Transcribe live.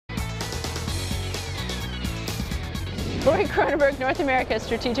Lori Cronenberg, North America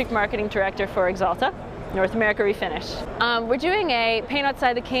Strategic Marketing Director for Axalta, North America Refinish. We're doing a paint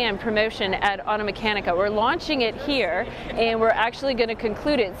outside the can promotion at Automechanika. We're launching it here and we're actually going to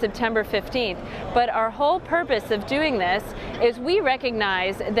conclude it September 15th. But our whole purpose of doing this is we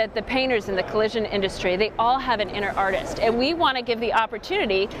recognize that the painters in the collision industry, they all have an inner artist, and we want to give the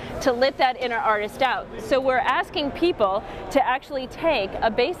opportunity to let that inner artist out. So we're asking people to actually take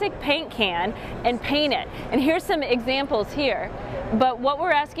a basic paint can and paint it. And here's some examples here. But what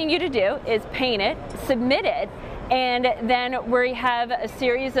we're asking you to do is paint it, submit it, and then we have a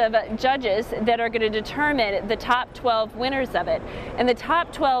series of judges that are going to determine the top 12 winners of it. And the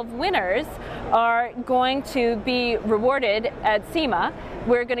top 12 winners are going to be rewarded at SEMA.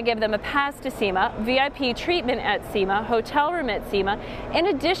 We're going to give them a pass to SEMA, VIP treatment at SEMA, hotel room at SEMA. In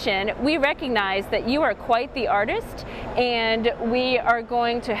addition, we recognize that you are quite the artist, and we are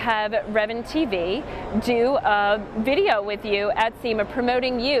going to have Rev'n TV do a video with you at SEMA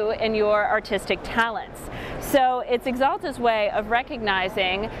promoting you and your artistic talents. So it's Axalta's way of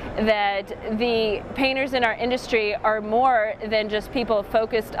recognizing that the painters in our industry are more than just people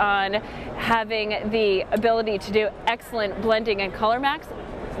focused on having the ability to do excellent blending and color match,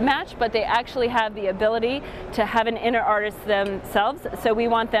 but they actually have the ability to have an inner artist themselves, so we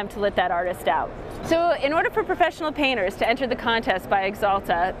want them to let that artist out. So in order for professional painters to enter the contest by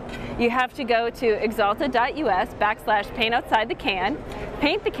Axalta, you have to go to axalta.us/paintoutsidethecan,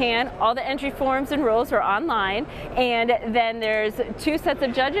 paint the can. All the entry forms and rules are online, and then there's two sets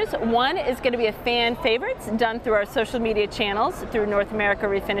of judges. One is going to be a fan favorites done through our social media channels through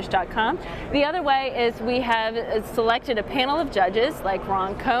NorthAmericaRefinish.com. The other way is we have selected a panel of judges like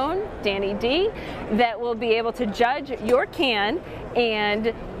Ron Cohn, Danny D, that will be able to judge your can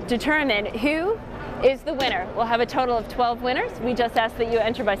and determine who is the winner. We'll have a total of 12 winners. We just ask that you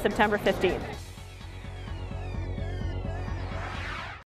enter by September 15th.